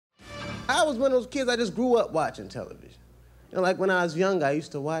I was one of those kids, I just grew up watching television. You know, like when I was young, I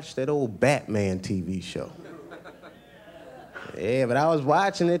used to watch that old Batman TV show. Yeah, but I was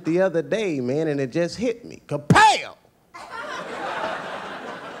watching it the other day, man, and it just hit me. Kapow!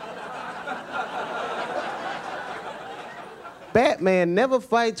 Batman never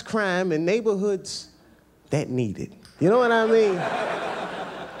fights crime in neighborhoods that need it. You know what I mean?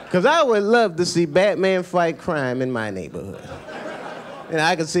 Because I would love to see Batman fight crime in my neighborhood. And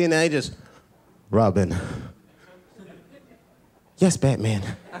I could see now he just, Robin. Yes, Batman.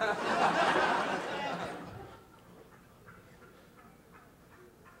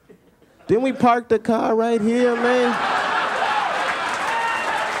 Didn't we park the car right here, man?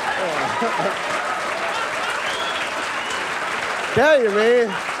 Tell you, man.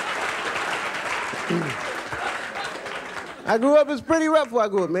 I grew up, it's pretty rough where I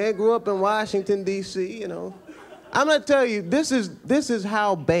grew up, man. Grew up in Washington, D.C., you know. I'm gonna tell you, this is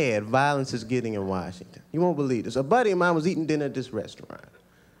how bad violence is getting in Washington. You won't believe this. A buddy of mine was eating dinner at this restaurant.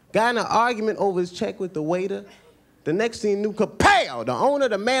 Got in an argument over his check with the waiter. The next thing you knew, kapow! The owner,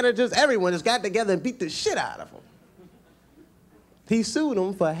 the managers, everyone just got together and beat the shit out of him. He sued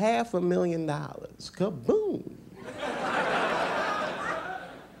him for $500,000. Kaboom!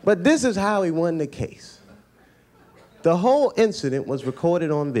 But this is how he won the case. The whole incident was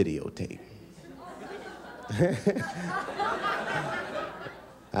recorded on videotape.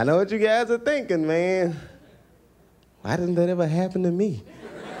 I know what you guys are thinking, man. Why didn't that ever happen to me?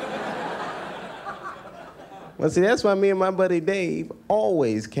 Well, see, that's why me and my buddy Dave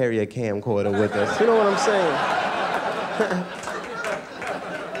always carry a camcorder with us. You know what I'm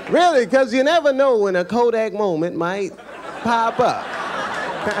saying? Really, because you never know when a Kodak moment might pop up.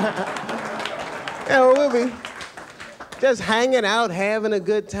 You know, we'll be just hanging out, having a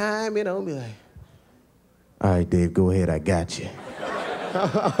good time, you know, be like, all right, Dave, go ahead, I got you.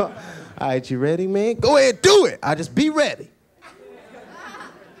 All right, you ready, man? Go ahead, do it. I'll just be ready.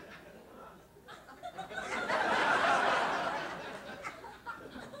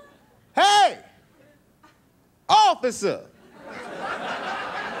 Hey, officer.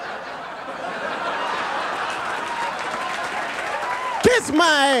 Kiss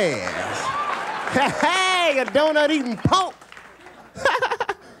my ass. Hey, a donut-eating punk.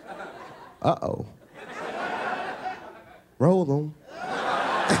 Uh-oh. Roll them.